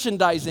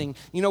 merchandising,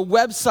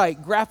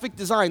 website, graphic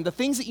design, the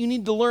things that you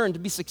need to learn to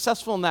be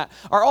successful in that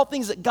are all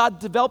things that God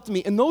developed in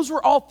me. And those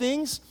were all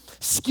things,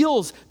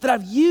 skills that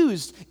I've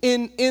used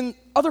in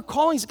other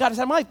callings that God has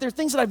had in my life. There are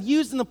things that I've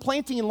used in the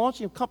planting and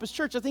launching of Compass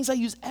Church. There are things I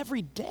use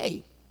every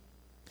day.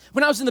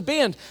 When I was in the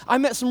band, I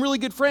met some really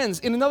good friends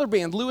in another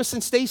band, Lewis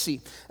and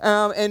Stacy.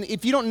 And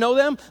if you don't know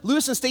them,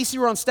 Lewis and Stacy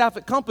were on staff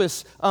at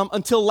Compass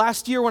until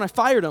last year when I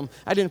fired them.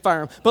 I didn't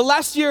fire them. But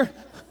last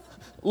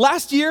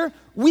year,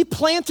 we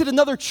planted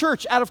another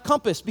church out of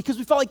Compass because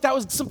we felt like that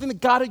was something that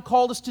God had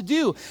called us to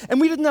do. And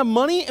we didn't have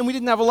money and we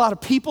didn't have a lot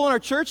of people in our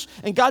church.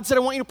 And God said,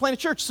 I want you to plant a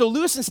church. So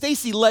Lewis and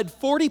Stacy led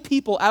 40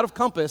 people out of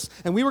Compass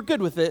and we were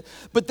good with it.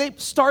 But they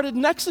started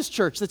Nexus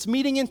Church that's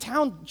meeting in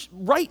town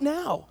right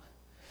now.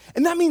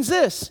 And that means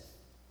this,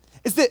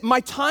 is that my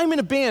time in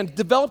a band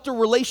developed a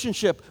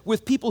relationship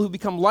with people who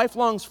become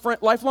lifelong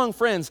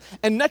friends.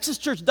 And Nexus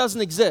Church doesn't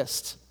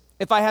exist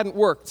if I hadn't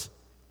worked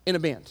in a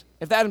band,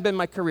 if that hadn't been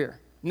my career.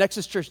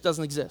 Nexus Church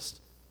doesn't exist.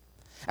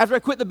 After I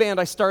quit the band,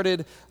 I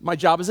started my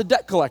job as a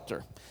debt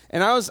collector.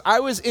 And I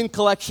was in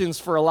collections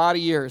for a lot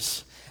of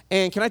years.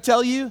 And can I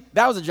tell you,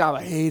 that was a job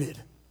I hated.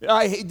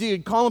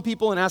 Dude, calling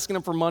people and asking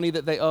them for money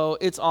that they owe,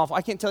 it's awful.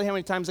 I can't tell you how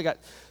many times I got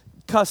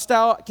cussed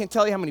out. I can't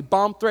tell you how many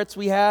bomb threats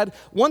we had.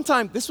 One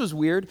time, this was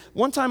weird,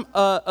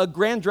 a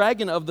Grand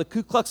Dragon of the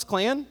Ku Klux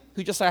Klan,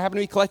 who just I happened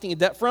to be collecting a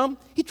debt from,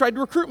 he tried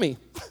to recruit me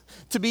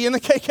to be in the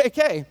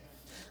KKK.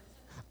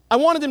 I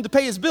wanted him to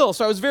pay his bill,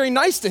 so I was very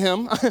nice to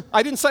him.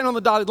 I didn't sign on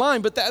the dotted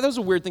line, but that was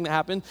a weird thing that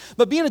happened.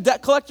 But being a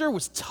debt collector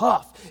was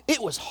tough.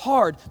 It was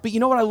hard. But you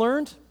know what I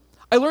learned?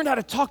 I learned how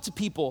to talk to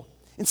people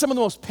in some of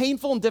the most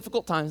painful and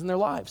difficult times in their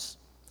lives.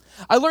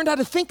 I learned how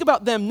to think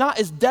about them not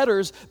as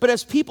debtors, but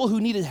as people who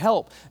needed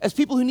help, as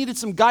people who needed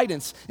some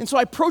guidance. And so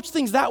I approached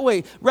things that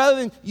way, rather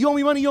than, you owe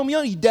me money,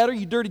 you debtor,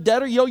 you dirty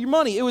debtor, you owe your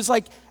money. It was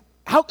like,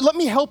 let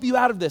me help you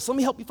out of this. Let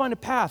me help you find a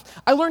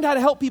path. I learned how to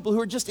help people who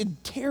are just in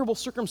terrible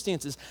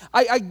circumstances.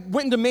 I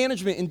went into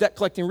management in debt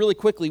collecting really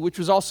quickly, which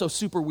was also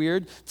super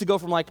weird to go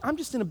from like, I'm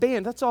just in a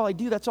band, that's all I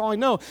do, that's all I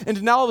know. And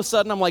to now all of a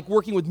sudden I'm like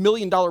working with $1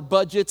 million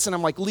budgets and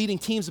I'm like leading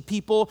teams of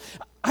people.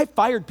 I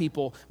fired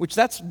people, which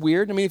that's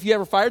weird. I mean, if you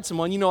ever fired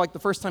someone, like the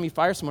first time you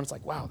fire someone, it's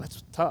like, wow,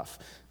 that's tough.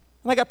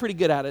 And I got pretty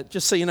good at it,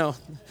 just so you know.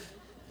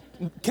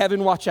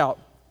 Kevin, watch out.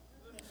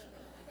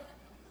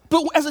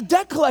 But as a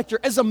debt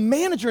collector, as a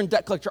manager in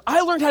debt collector,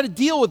 I learned how to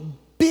deal with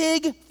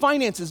big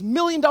finances, $1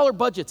 million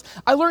budgets.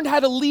 I learned how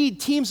to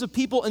lead teams of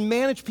people and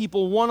manage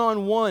people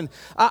one-on-one.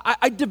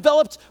 I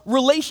developed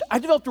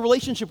a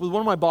relationship with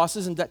one of my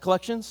bosses in debt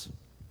collections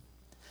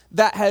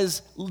that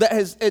has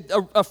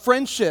a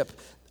friendship,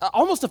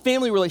 almost a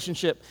family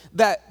relationship,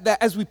 that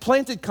as we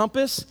planted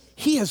Compass,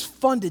 he has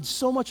funded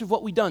so much of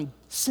what we've done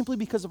simply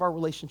because of our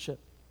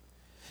relationship.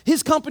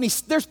 His company,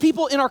 there's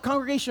people in our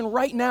congregation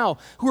right now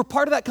who are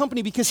part of that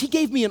company because he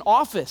gave me an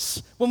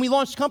office when we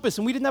launched Compass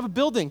and we didn't have a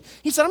building.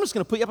 He said, I'm just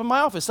going to put you up in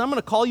my office. I'm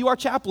going to call you our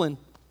chaplain.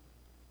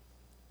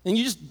 And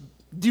you just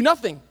do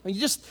nothing.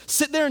 You just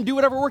sit there and do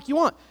whatever work you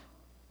want.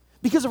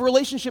 Because of a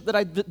relationship that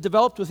I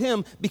developed with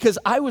him, because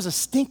I was a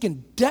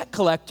stinking debt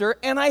collector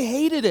and I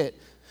hated it.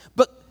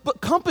 But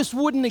Compass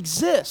wouldn't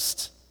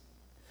exist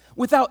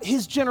without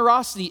his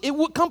generosity.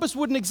 Compass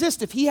wouldn't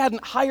exist if he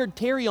hadn't hired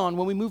Terry on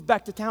when we moved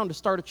back to town to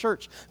start a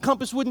church.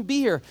 Compass wouldn't be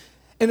here.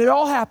 And it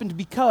all happened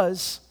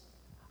because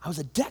I was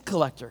a debt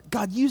collector.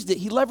 God used it.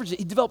 He leveraged it.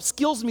 He developed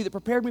skills in me that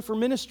prepared me for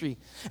ministry.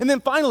 And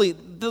then finally,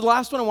 the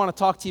last one I want to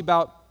talk to you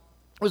about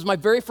was my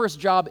very first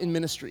job in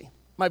ministry.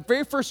 My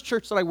very first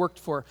church that I worked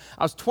for.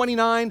 I was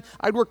 29.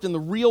 I'd worked in the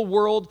real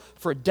world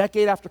for a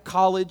decade after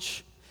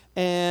college.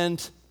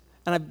 And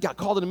I got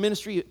called into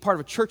ministry, part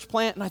of a church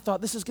plant, and I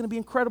thought, this is going to be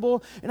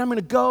incredible, and I'm going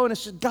to go, and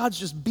it's just, God's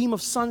just beam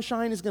of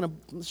sunshine is going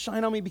to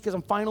shine on me because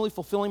I'm finally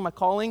fulfilling my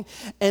calling.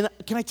 And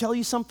can I tell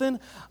you something?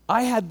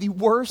 I had the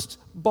worst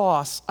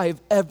boss I've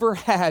ever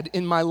had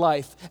in my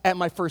life at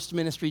my first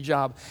ministry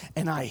job,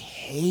 and I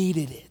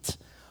hated it.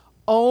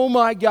 Oh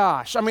my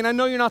gosh. I mean, I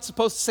know you're not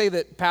supposed to say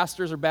that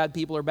pastors are bad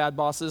people or bad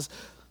bosses,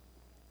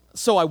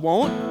 so I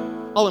won't.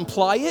 I'll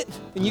imply it,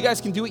 and you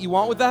guys can do what you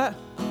want with that.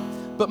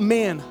 But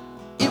man,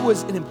 it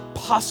was an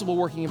impossible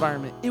working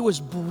environment. It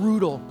was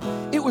brutal.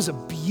 It was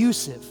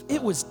abusive.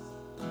 It was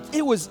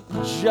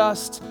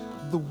just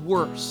the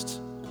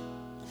worst.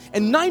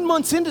 And 9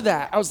 months into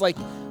that, I was like,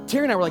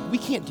 Terry and I were like, we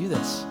can't do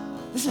this.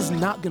 This is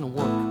not going to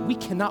work. We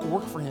cannot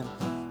work for him.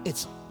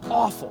 It's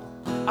awful.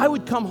 I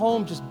would come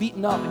home just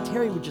beaten up, and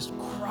Terry would just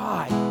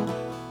cry.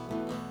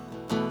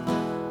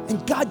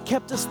 And God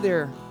kept us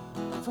there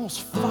for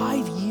almost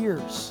 5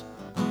 years.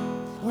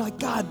 And we're like,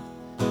 God,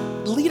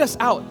 lead us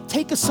out.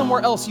 Take us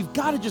somewhere else. You've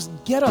got to just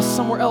get us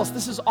somewhere else.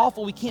 This is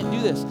awful. We can't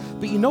do this.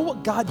 But you know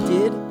what God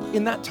did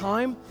in that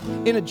time?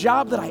 In a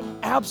job that I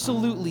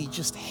absolutely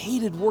just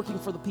hated working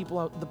for the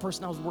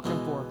person I was working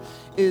for,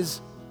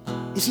 is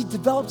he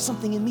developed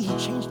something in me. He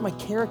changed my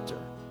character.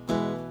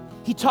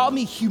 He taught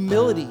me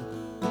humility.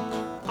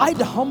 I had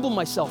to humble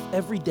myself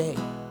every day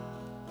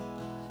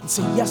and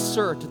say yes,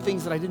 sir, to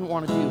things that I didn't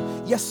want to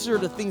do. Yes, sir,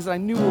 to things that I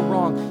knew were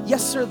wrong.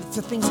 Yes, sir,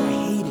 to things that I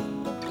hated.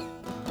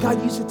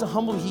 God used it to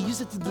humble me. He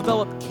used it to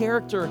develop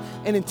character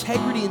and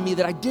integrity in me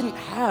that I didn't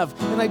have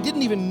and I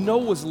didn't even know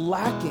was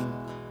lacking.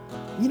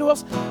 And you know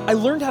what else? I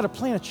learned how to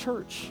plant a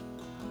church.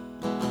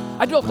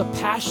 I developed a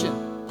passion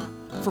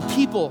for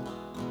people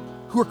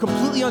who are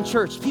completely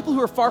unchurched, people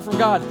who are far from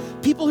God,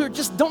 people who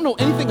just don't know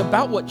anything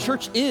about what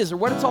church is or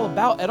what it's all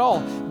about at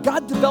all.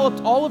 God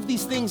developed all of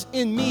these things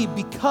in me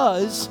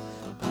because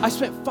I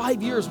spent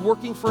 5 years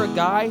working for a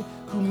guy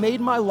who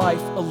made my life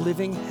a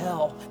living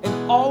hell.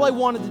 And all I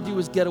wanted to do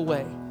was get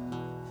away.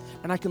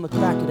 And I can look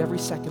back at every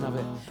second of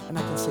it and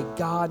I can say,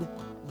 God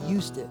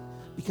used it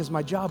because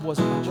my job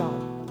wasn't my job.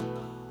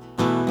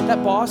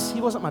 That boss,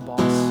 he wasn't my boss.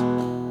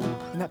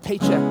 And that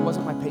paycheck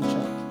wasn't my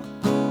paycheck.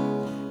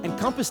 And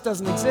Compass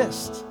doesn't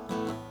exist.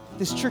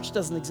 This church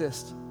doesn't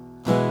exist.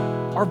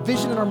 Our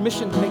vision and our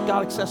mission to make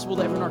God accessible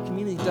to everyone in our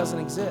community doesn't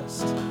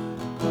exist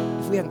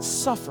if we hadn't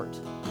suffered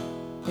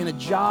in a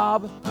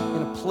job,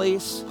 in a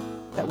place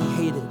that we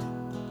hated.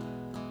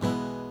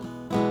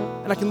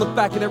 And I can look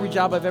back at every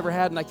job I've ever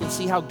had and I can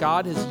see how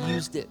God has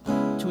used it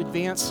to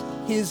advance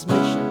his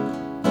mission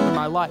in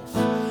my life.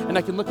 And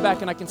I can look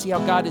back and I can see how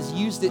God has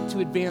used it to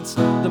advance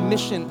the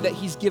mission that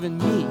he's given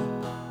me,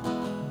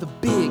 the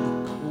big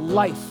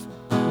life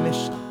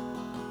mission.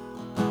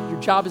 Your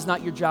job is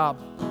not your job.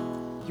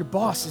 Your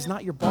boss is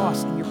not your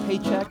boss, and your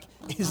paycheck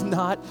is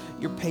not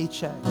your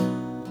paycheck.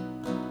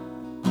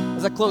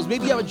 As I close,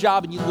 maybe you have a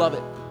job and you love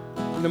it.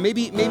 You know,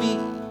 maybe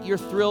you're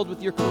thrilled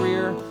with your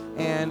career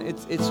and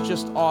it's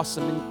just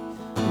awesome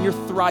and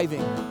you're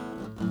thriving.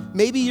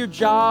 Maybe your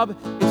job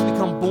has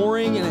become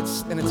boring and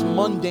it's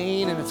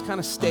mundane and it's kind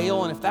of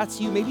stale, and if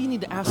that's you, maybe you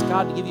need to ask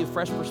God to give you a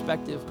fresh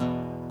perspective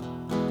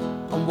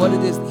on what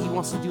it is that he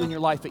wants to do in your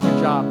life at your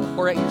job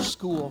or at your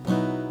school.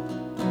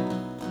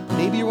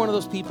 Maybe you're one of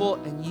those people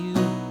and you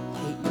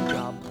hate your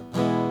job.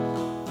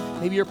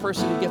 Maybe you're a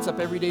person who gets up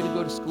every day to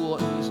go to school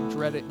and you just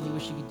dread it and you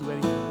wish you could do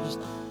anything. Just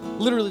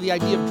literally the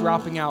idea of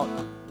dropping out,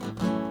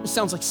 it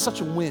sounds like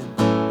such a win.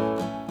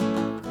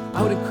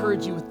 I would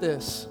encourage you with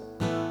this.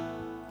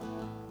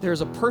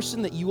 There's a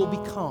person that you will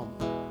become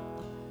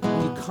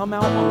when you come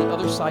out on the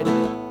other side of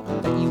it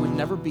that you would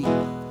never be.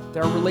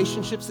 There are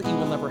relationships that you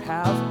will never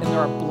have, and there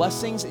are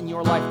blessings in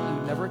your life that you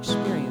would never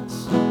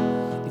experience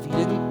if you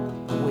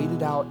didn't wait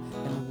it out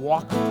and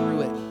walk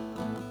through it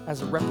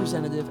as a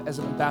representative, as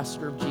an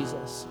ambassador of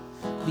Jesus.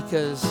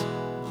 Because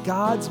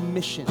God's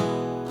mission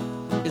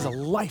is a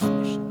life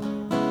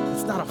mission.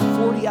 It's not a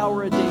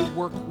 40-hour-a-day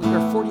work week or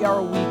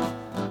 40-hour-a-week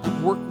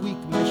work week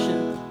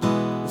mission.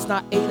 It's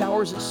not 8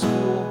 hours at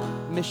school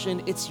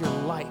mission. It's your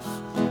life.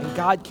 And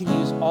God can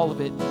use all of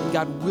it. And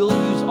God will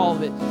use all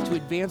of it to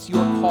advance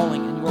your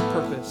calling and your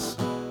purpose.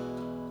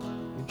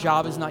 Your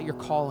job is not your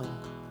calling,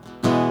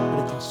 but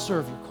it can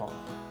serve your calling.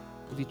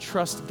 If you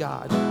trust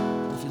God,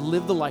 if you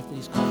live the life that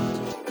he's called you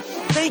to.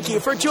 Thank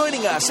you for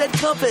joining us at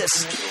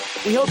Compass.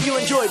 We hope you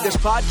enjoyed this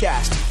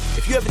podcast.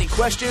 If you have any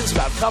questions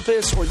about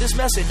Compass or this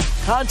message,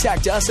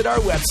 contact us at our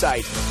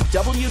website,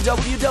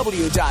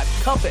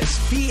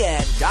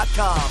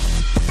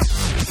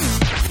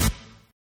 www.compassbn.com.